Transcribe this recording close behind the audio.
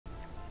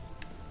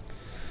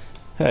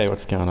Hey,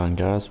 what's going on,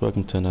 guys?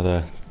 Welcome to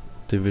another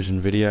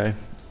Division video.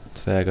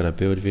 Today I got a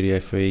build video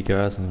for you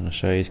guys. I'm going to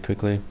show you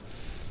quickly.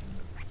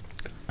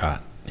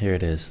 Alright, here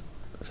it is.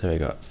 So we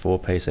got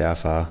 4-piece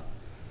alpha.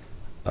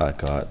 I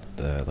got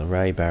the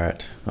Ray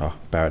Barrett's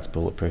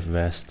bulletproof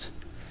vest,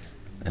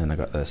 and I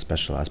got the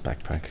specialized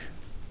backpack.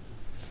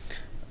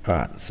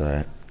 Alright,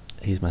 so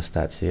here's my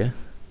stats here.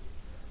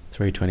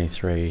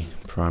 323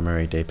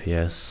 primary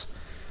DPS.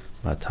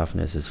 My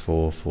toughness is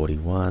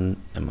 441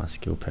 and my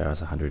skill power is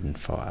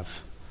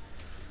 105.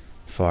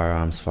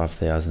 Firearms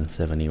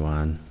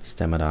 5071,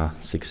 stamina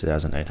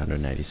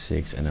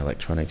 6886, and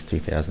electronics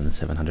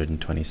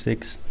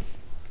 2726.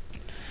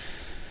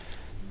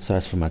 So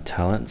as for my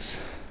talents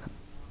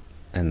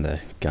and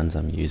the guns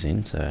I'm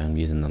using, so I'm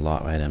using the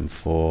lightweight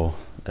M4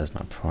 as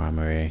my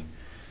primary,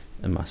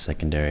 and my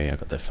secondary I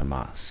got the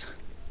FAMAS.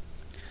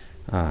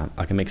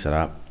 I can mix it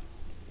up.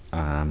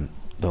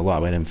 The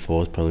lightweight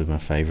M4 is probably my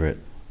favourite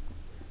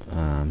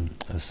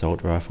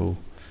assault rifle.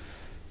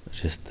 It's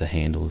just the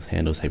handles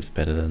heaps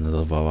better than the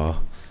Lavoa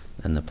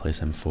and the police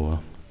M4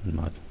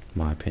 in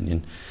my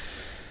opinion.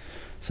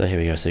 So here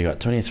we go. So you got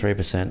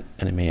 23%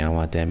 enemy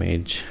armor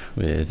damage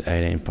with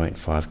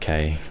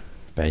 18.5k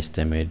base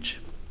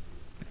damage,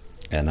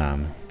 and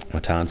my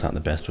talents aren't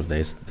the best with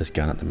this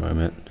gun at the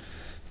moment.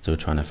 Still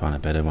trying to find a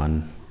better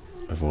one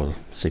with all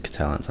 6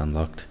 talents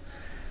unlocked.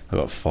 I've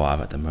got 5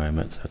 at the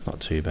moment, so it's not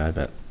too bad.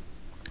 But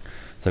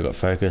so I've got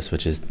focus,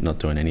 which is not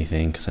doing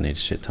anything because I need a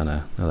shit ton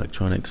of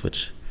electronics,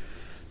 which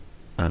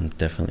I'm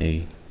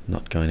definitely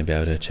not going to be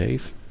able to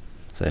achieve.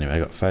 So anyway, I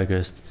got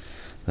focused,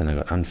 then I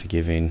got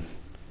unforgiving,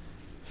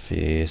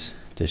 fierce,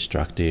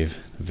 destructive,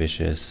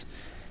 vicious,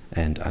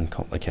 and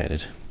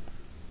uncomplicated.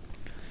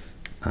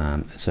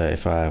 So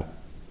if I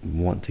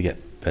want to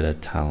get better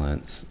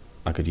talents,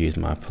 I could use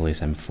my police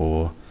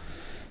M4,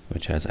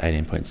 which has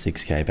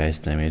 18.6k base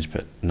damage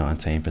but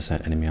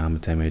 19% enemy armor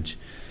damage.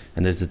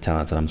 And there's the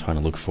talents that I'm trying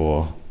to look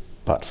for,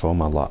 but for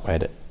my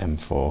lightweight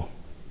M4.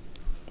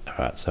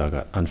 Alright, so I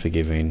got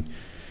unforgiving,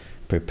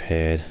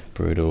 prepared,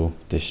 brutal,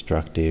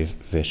 destructive,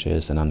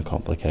 vicious, and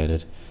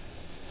uncomplicated.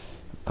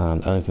 The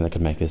only thing that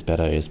could make this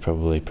better is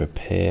probably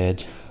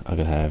prepared. I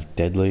could have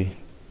deadly,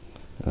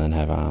 and then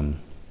have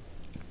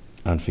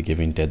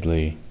unforgiving,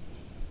 deadly,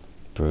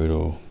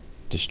 brutal,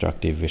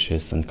 destructive,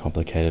 vicious, and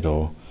complicated,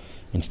 or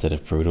instead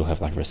of brutal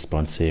have like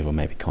responsive or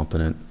maybe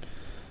competent.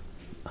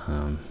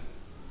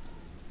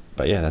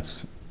 But yeah,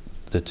 that's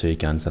the 2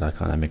 guns that I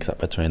kind of mix up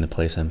between the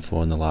police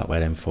M4 and the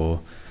lightweight M4.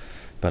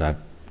 But I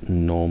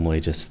normally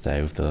just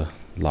stay with the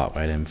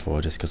lightweight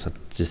M4 just because it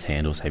just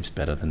handles heaps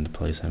better than the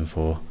police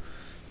M4.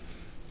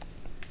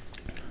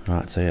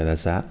 Right, so yeah,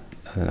 that's that.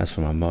 And as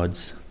for my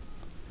mods,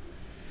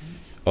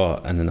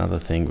 and another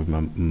thing with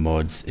my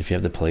mods, if you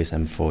have the police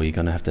M4, you're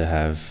gonna have to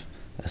have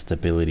a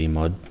stability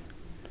mod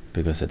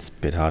because it's a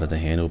bit harder to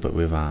handle. But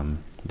with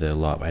the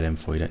lightweight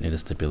M4, you don't need a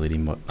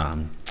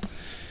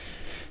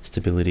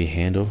stability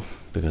handle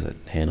because it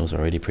handles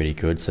already pretty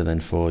good. So then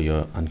for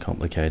your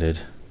uncomplicated,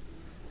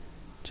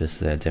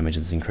 just the damage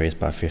is increased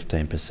by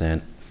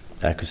 15%.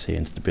 Accuracy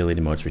and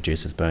stability mods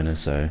reduces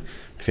bonus. So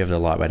if you have the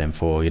lightweight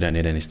M4, you don't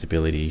need any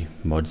stability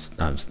mods.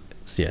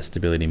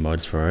 Stability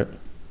mods for it.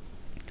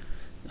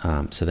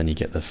 So then you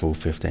get the full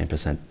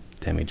 15%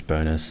 damage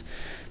bonus.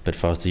 But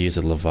if I was to use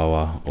the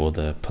Lavoa or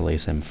the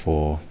police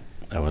M4,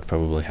 I would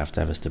probably have to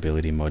have a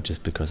stability mod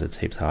just because it's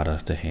heaps harder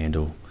to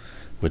handle,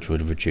 which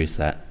would reduce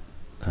that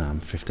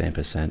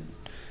 15%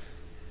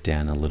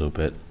 down a little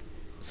bit.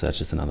 So that's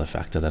just another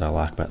factor that I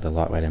like about the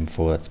lightweight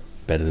M4. That's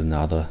better than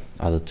the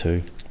other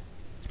 2.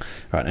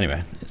 Right,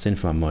 anyway, it's in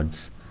for my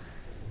mods.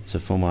 So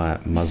for my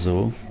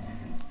muzzle,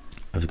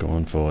 I've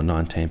gone for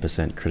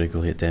 19%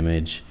 critical hit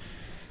damage,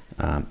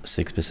 6%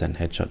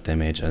 headshot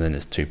damage, and then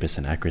it's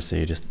 2%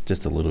 accuracy,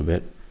 just a little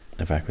bit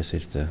of accuracy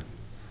to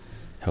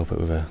help it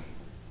with a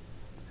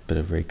bit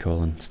of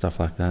recoil and stuff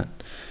like that.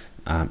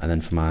 And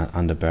then for my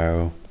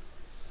underbarrel,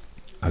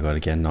 I got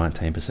again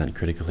 19%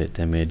 critical hit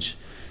damage,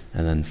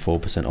 and then 4%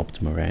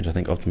 optimal range. I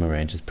think optimal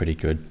range is pretty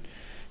good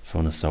for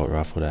an assault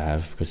rifle to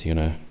have because you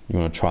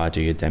want to try to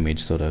do your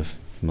damage sort of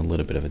from a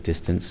little bit of a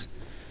distance.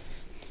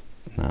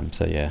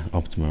 So yeah,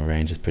 optimal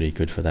range is pretty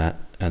good for that.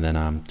 And then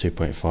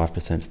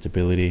 2.5%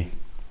 stability.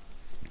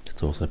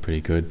 It's also pretty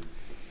good.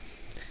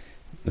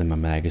 Then my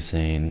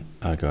magazine,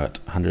 I got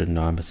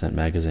 109%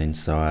 magazine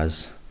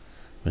size,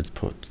 which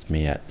puts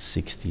me at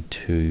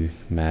 62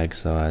 mag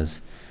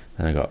size.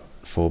 Then I got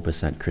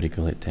 4%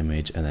 critical hit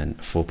damage and then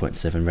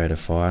 4.7 rate of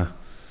fire.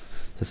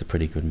 That's a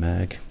pretty good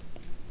mag.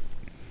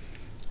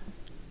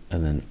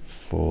 And then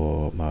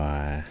for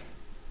my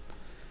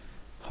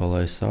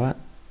hollow sight,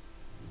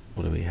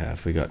 what do we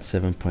have? We got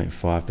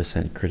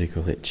 7.5%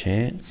 critical hit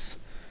chance,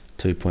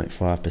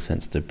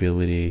 2.5%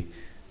 stability,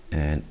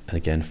 and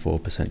again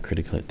 4%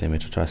 critical hit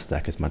damage. I'll try to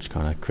stack as much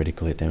kind of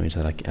critical hit damage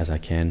as I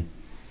can.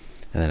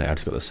 And then I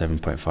just got the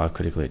 7.5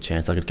 critical hit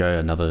chance. I could go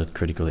another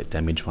critical hit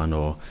damage one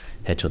or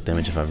headshot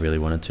damage if I really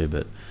wanted to,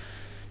 but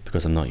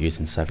because I'm not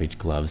using Savage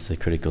gloves, the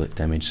critical hit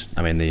damage,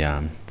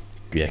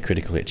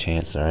 critical hit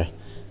chance,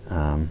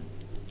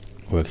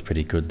 works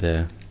pretty good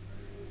there.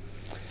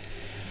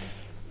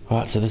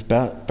 Right, so this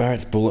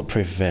Barrett's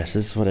bulletproof vest,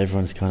 this is what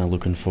everyone's kind of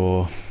looking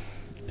for,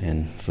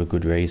 and for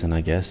good reason,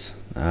 I guess.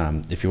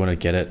 If you want to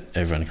get it,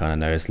 everyone kind of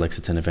knows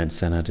Lexington Event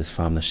Centre, just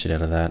farm the shit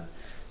out of that.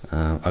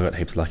 I got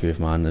heaps lucky with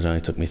mine. It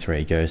only took me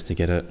 3 goes to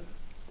get it,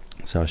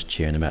 so I was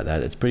cheering about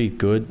that. It's pretty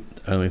good.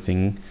 Only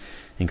thing,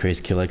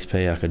 increased kill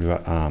XP. I could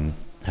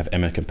have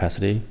ammo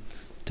capacity.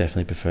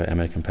 Definitely prefer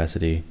ammo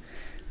capacity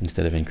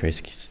instead of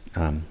increased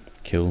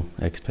kill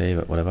XP,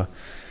 but whatever.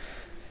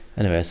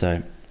 Anyway,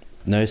 so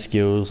no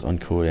skills on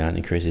cooldown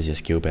increases your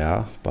skill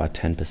bar by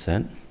 10%.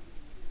 So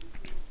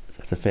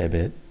that's a fair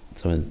bit.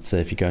 So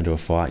if you go into a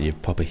fight, you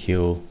pop a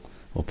heal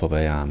or pop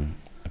a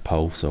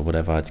pulse or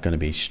whatever, it's going to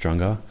be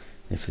stronger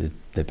if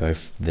they're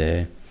both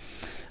there.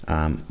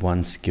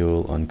 1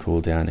 skill on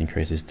cooldown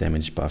increases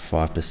damage by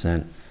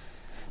 5%.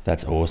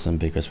 That's awesome,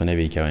 because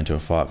whenever you go into a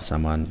fight with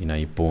someone, you know,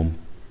 you boom,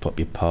 pop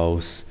your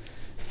pulse,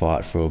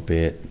 fight for a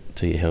bit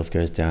till your health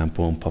goes down,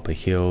 boom, pop a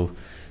heal,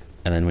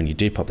 and then when you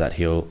do pop that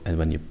heal, and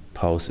when your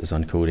pulse is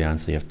on cooldown,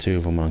 so you have 2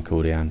 of them on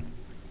cooldown,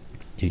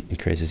 it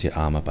increases your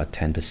armor by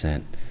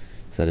 10%.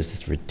 So that is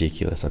just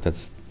ridiculous. Like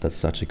that's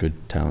such a good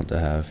talent to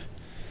have.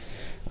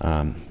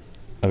 I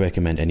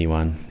recommend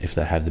anyone, if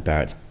they have the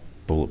Barrett's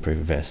bulletproof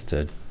vest,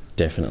 to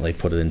definitely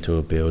put it into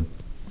a build,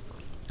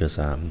 because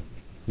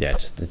yeah,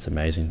 it's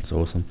amazing. It's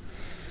awesome.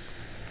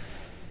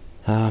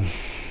 And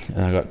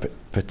I got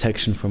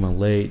protection from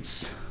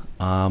elites,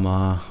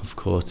 armor, of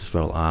course, just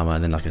roll armor,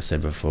 and then like I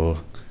said before,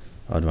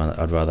 I'd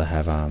rather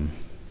have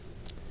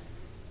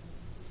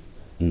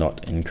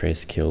not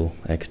increased kill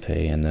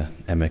XP, and the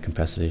ammo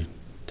capacity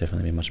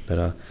definitely be much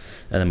better.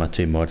 And then my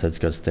 2 mods, it's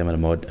got a stamina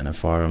mod and a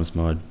firearms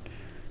mod.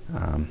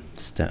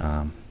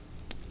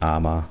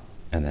 Armor,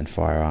 and then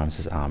firearms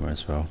is armor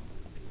as well.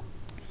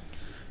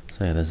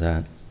 So yeah, there's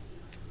that.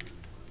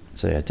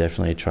 So yeah,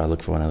 definitely try to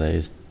look for one of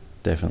these.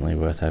 Definitely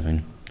worth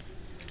having.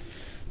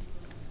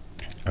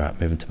 Alright,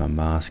 moving to my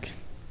mask.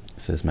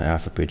 So there's my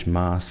Alpha Bridge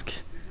mask.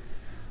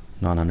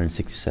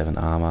 967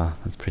 armor,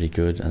 that's pretty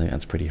good. I think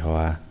that's pretty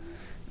high.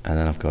 And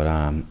then I've got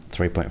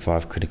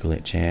 3.5 critical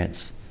hit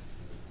chance.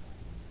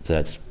 So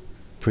that's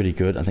pretty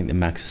good. I think the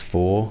max is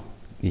 4.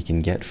 You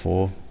can get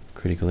 4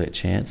 critical hit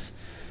chance.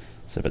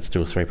 So but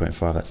still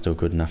 3.5, that's still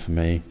good enough for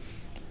me.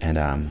 And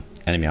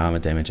enemy armor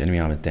damage in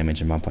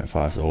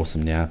 1.5 is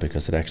awesome now,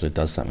 because it actually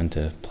does something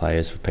to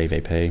players for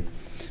PvP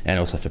and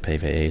also for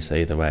PvE. So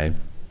either way,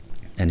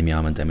 enemy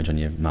armor damage on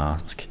your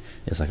mask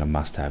is like a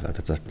must have.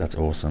 That's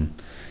awesome.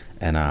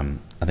 And I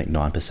think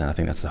 9%, I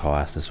think that's the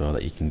highest as well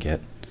that you can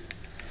get.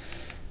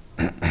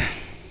 And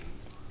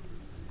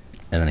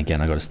then again,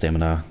 I got a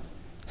stamina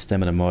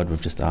mod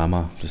with just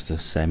armor, just the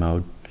same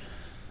old.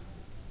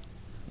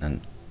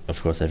 And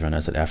of course everyone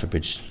knows what Alpha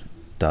Bridge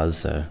does,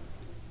 so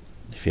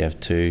if you have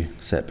 2,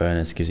 set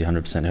bonus gives you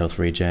 100% health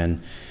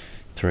regen,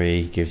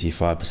 3 gives you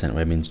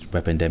 5%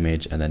 weapon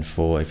damage, and then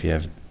 4, if you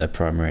have a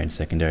primary and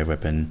secondary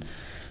weapon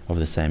of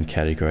the same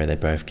category, they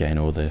both gain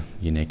all the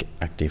unique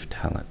active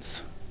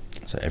talents.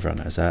 So everyone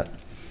knows that.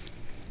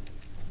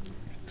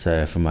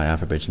 So for my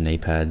Alpha Bridge knee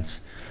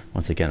pads,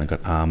 once again I've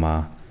got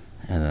armor,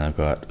 and then I've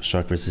got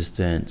shock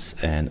resistance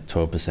and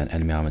 12%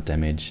 enemy armor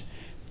damage.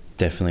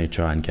 Definitely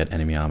try and get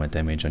enemy armor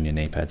damage on your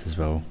knee pads as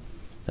well.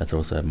 That's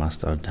also a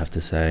must, I'd have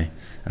to say.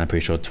 And I'm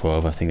pretty sure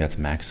 12, I think that's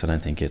max. I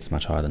don't think it's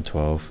much higher than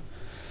 12.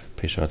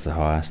 Pretty sure it's the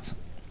highest.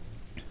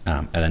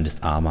 And then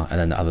just armor. And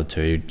then the other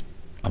 2,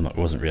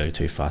 wasn't really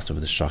too fast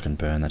with the shock and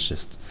burn. That's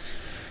just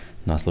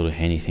a nice little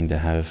handy thing to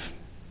have.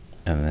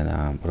 And then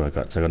what do I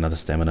got? So I got another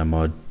stamina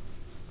mod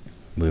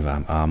with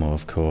armor,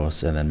 of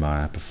course. And then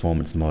my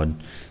performance mod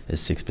is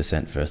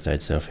 6% first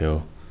aid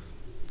self-heal.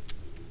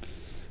 So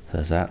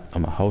there's that.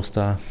 On my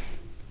holster,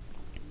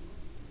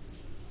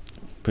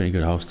 pretty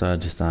good holster,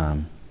 just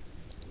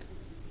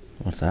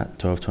what's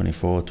that,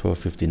 1224,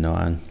 1259,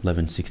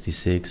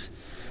 1166,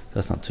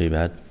 that's not too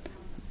bad.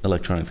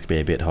 Electronics could be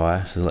a bit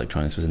higher, so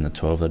electronics was in the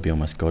 12, that'd be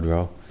almost god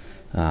roll.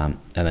 And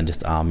then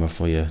just armor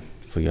for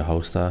your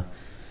holster.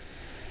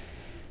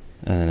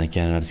 And then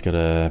again, I just got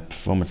a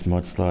performance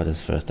mod slide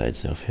as first aid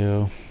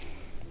self-heal.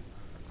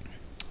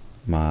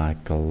 My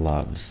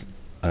gloves,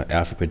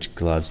 Alpha Bridge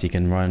gloves, you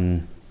can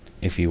run,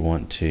 if you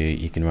want to,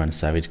 you can run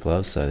Savage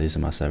gloves. So these are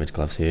my Savage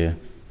gloves here.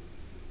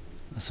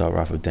 Assault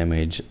rifle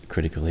damage,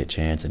 critical hit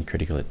chance, and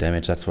critical hit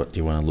damage. That's what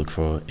you want to look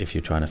for if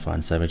you're trying to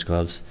find Savage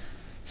gloves.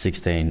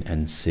 16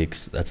 and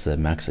 6, that's the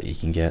max that you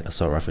can get.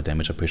 Assault rifle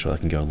damage, I'm pretty sure I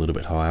can go a little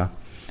bit higher.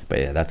 But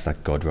yeah, that's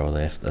like god roll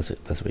there. That's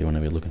what you want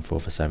to be looking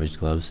for Savage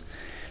gloves.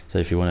 So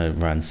if you want to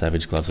run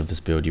Savage gloves with this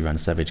build, you run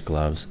Savage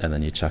gloves and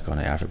then you chuck on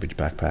an Alpha Bridge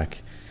backpack.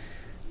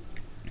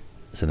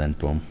 So then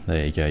boom,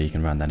 there you go, you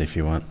can run that if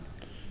you want.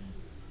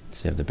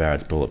 So you have the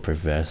Barrett's bulletproof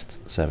vest,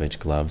 Savage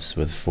gloves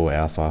with 4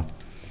 alpha.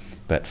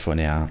 But for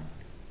now,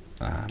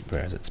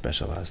 where is it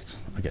specialized?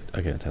 I'll get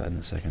into that in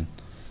a second.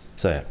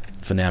 So yeah,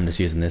 for now I'm just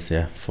using this,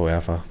 4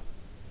 alpha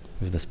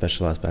with the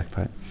specialized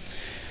backpack.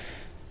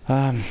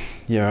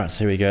 Yeah, alright, so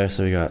here we go.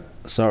 So we got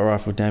assault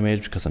rifle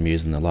damage because I'm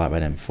using the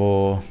lightweight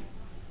M4.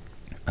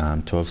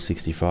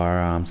 1260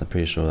 firearms, I'm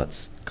pretty sure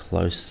that's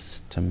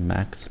close to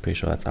max, pretty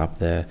sure that's up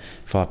there.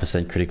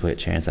 5% critical hit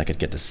chance, I could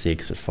get to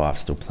 6, but 5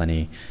 still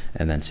plenty,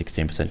 and then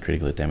 16%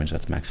 critical hit damage,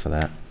 that's max for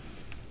that.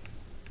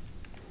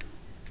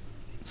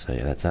 So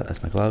yeah, that's that,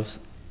 that's my gloves.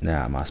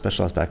 Now my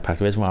specialized backpack,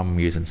 the reason why I'm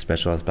using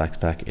specialized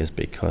backpack is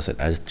because it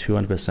adds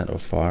 200%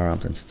 of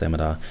firearms and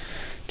stamina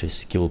to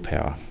skill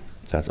power.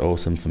 So that's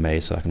awesome for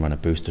me, so I can run a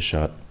booster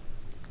shot.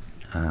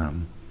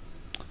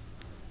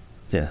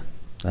 Yeah,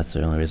 that's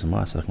the only reason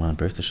why, so I can run a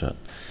booster shot.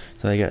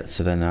 So there you go.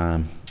 So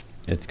then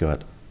it's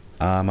got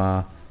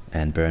armor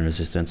and burn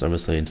resistance.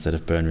 Obviously, instead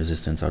of burn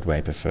resistance, I'd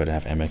way prefer to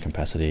have ammo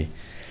capacity,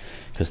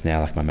 because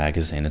now, like, my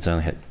magazine, it's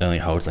only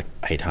holds like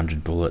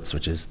 800 bullets,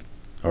 which is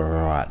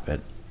alright,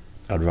 but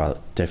I'd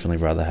definitely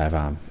rather have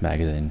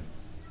magazine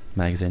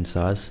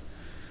size.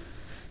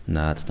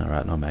 No, that's not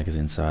right, not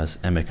magazine size.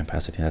 Ammo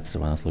capacity, that's the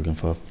one I was looking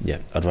for. Yeah,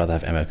 I'd rather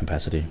have ammo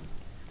capacity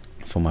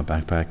for my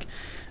backpack.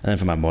 And then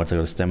for my mods, I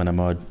got a stamina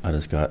mod. I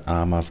just got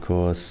armor, of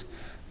course.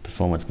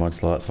 Performance mod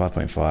slot,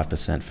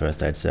 5.5%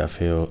 first aid self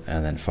heal,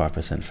 and then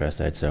 5% first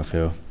aid self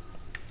heal.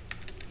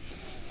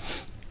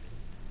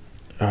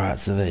 Alright,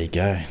 so there you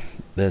go.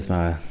 There's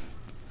my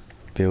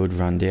build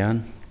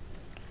rundown.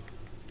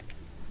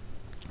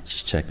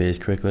 Just check these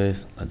quickly.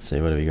 Let's see,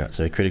 what do we got?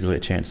 So critical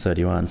hit chance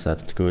 31, so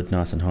that's good,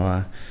 nice and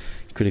high.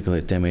 Critical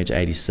hit damage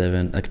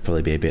 87, that could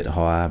probably be a bit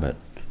higher, but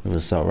with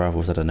assault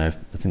rifles, I don't know,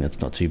 I think that's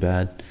not too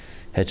bad.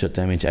 Headshot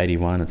damage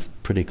 81, it's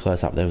pretty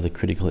close up there with the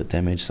critical hit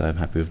damage, so I'm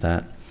happy with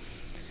that.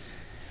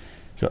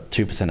 Got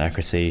 2%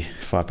 accuracy,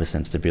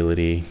 5%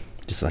 stability,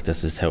 just like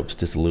this helps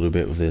just a little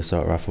bit with the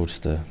assault rifle,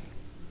 just to,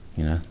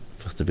 you know,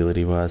 for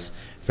stability wise.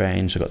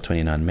 Range, I got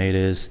 29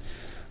 meters.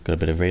 Got a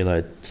bit of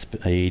reload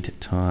speed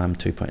time,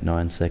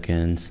 2.9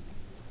 seconds.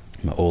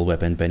 My all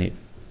weapon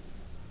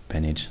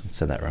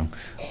said that wrong.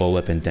 All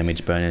weapon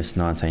damage bonus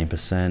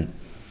 19%, and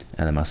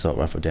then my assault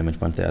rifle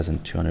damage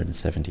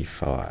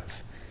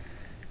 1,275.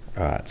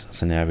 Alright,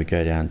 so now we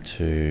go down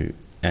to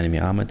enemy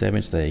armor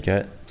damage. There you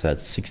go. So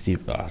that's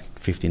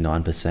 59%,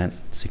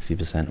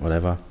 60%,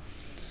 whatever.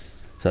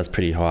 So that's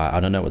pretty high. I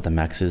don't know what the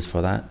max is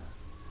for that.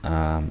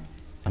 I'm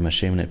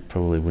assuming it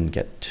probably wouldn't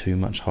get too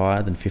much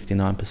higher than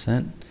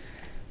 59%.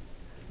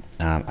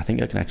 I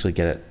think I can actually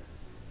get it.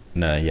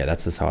 No, yeah,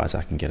 that's as high as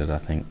I can get it, I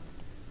think.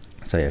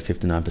 So yeah,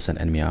 59%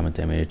 enemy armor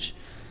damage.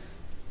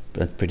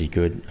 But that's pretty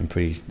good.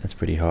 That's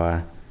pretty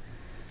high.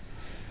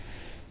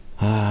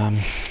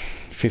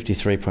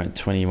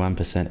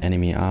 53.21%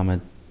 enemy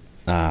armor.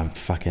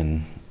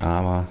 Fucking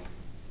armor.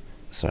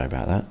 Sorry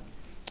about that.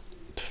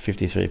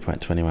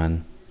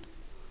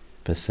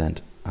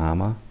 53.21%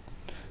 armor.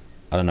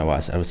 I don't know why I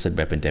said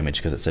weapon damage,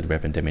 because it said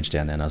weapon damage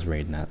down there and I was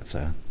reading that,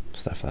 so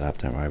stuff that up,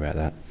 don't worry about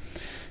that.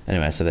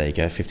 Anyway, so there you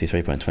go,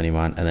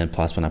 53.21, and then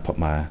plus when I put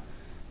my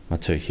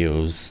two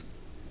heals,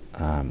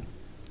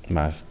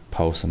 my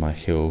pulse and my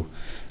heal,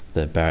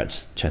 the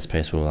Barrett's chest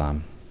piece will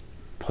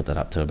put that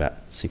up to about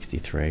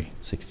 63,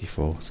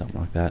 64, something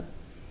like that.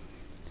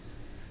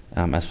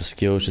 As for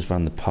skills, just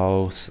run the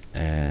pulse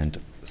and,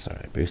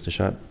 sorry, booster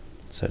shot.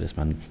 So just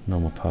my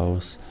normal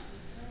pulse,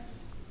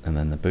 and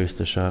then the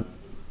booster shot.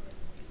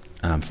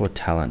 For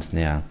talents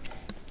now,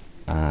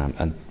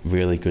 a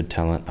really good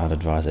talent I'd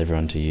advise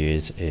everyone to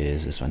use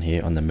is this one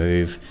here, on the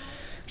move.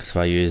 Because if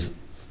I use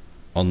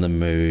on the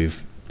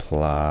move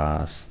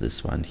plus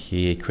this one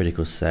here,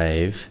 critical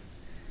save,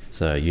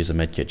 so use a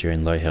medkit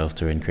during low health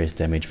to increase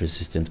damage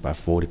resistance by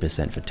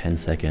 40% for 10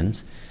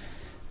 seconds,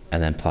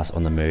 and then plus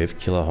on the move,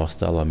 kill a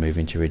hostile while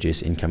moving to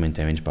reduce incoming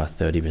damage by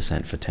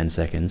 30% for 10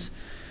 seconds.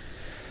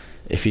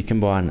 If you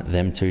combine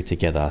them two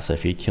together, so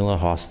if you kill a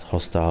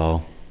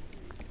hostile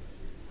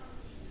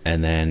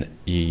and then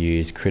you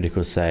use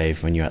critical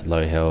save when you're at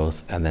low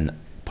health and then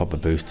pop a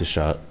booster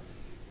shot,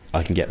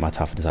 I can get my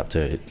toughness up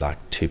to like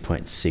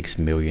 2.6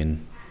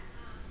 million,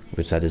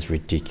 which that is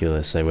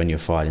ridiculous. So when you're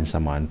fighting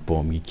someone,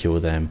 boom, you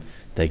kill them,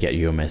 they get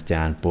you almost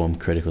down, boom,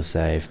 critical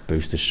save,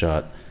 booster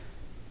shot,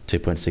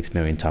 2.6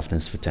 million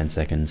toughness for 10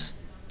 seconds.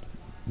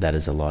 That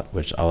is a lot,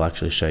 which I'll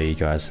actually show you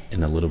guys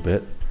in a little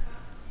bit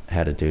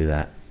how to do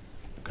that,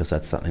 because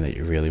that's something that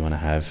you really want to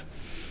have.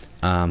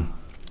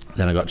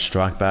 Then I got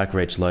strike back,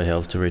 reach low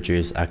health to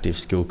reduce active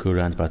skill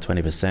cooldowns by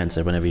 20%.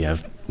 So whenever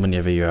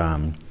you're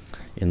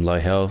in low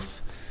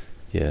health,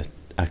 your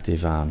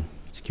active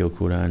skill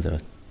cooldowns are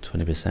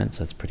 20%.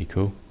 So that's pretty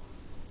cool.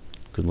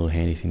 Good little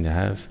handy thing to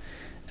have.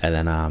 And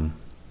then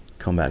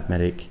combat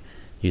medic,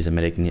 use a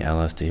medic in your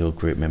allies to heal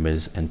group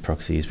members and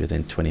proxies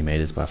within 20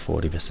 meters by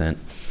 40%.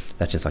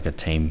 That's just like a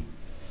team.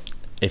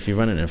 If you're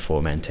running a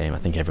 4-man team, I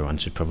think everyone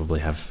should probably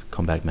have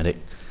combat medic,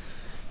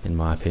 in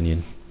my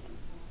opinion.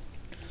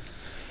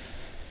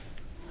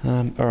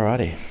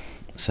 Alrighty,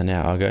 so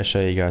now I'll go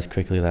show you guys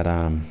quickly that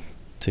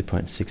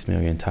 2.6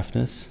 million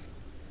toughness.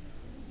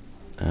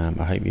 I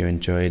hope you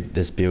enjoyed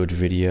this build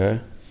video,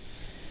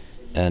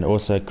 and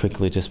also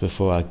quickly just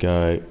before I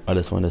go, I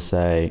just want to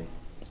say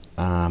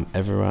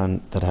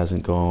everyone that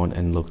hasn't gone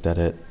and looked at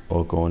it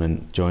or gone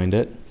and joined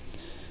it,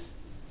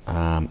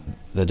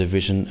 the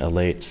Division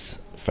Elites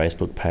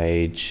Facebook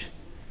page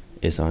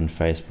is on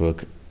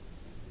Facebook.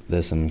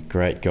 there's some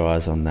great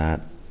guys on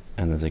that,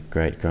 and there's a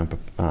great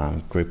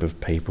group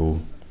of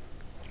people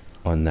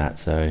on that,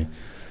 so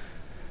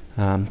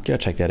go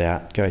check that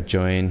out, go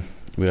join.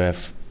 We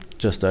have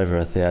just over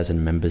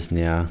 1,000 members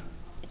now.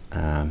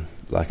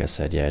 Like I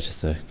said, yeah, it's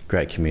just a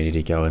great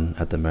community going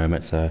at the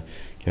moment, so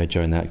go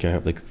join that, go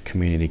help the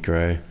community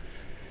grow.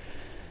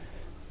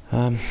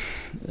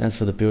 As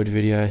for the build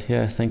video,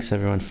 yeah, thanks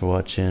everyone for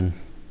watching.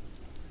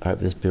 I hope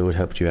this build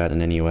helped you out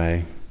in any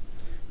way.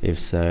 If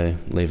so,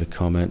 leave a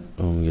comment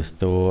on your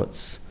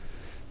thoughts.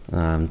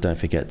 Don't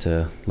forget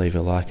to leave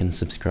a like and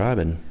subscribe,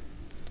 and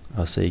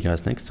I'll see you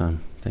guys next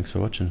time. Thanks for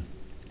watching.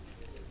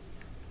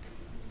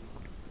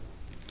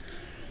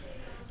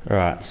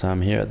 Alright, so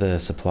I'm here at the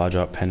supply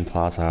drop, Pen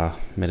Plata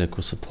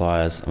Medical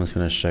Supplies. I'm just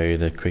going to show you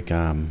the quick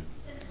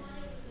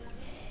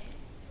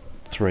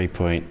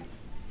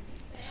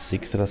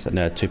 3.6, did I say?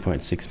 No,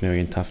 2.6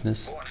 million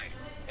toughness.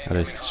 I'll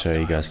just show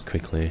you guys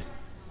quickly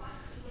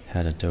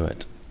how to do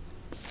it.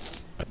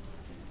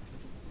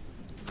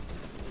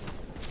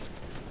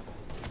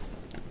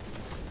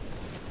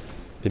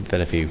 Bit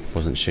better if he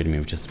wasn't shooting me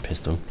with just a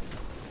pistol.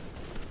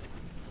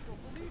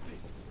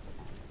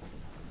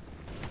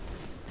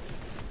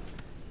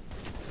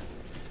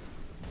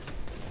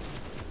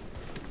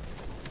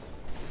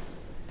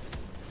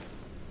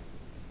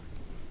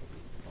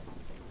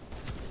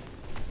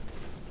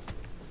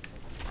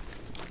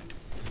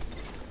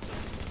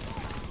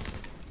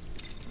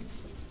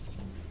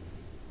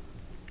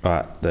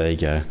 Right, there you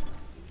go.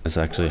 It's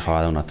actually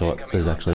higher than I thought. There's actually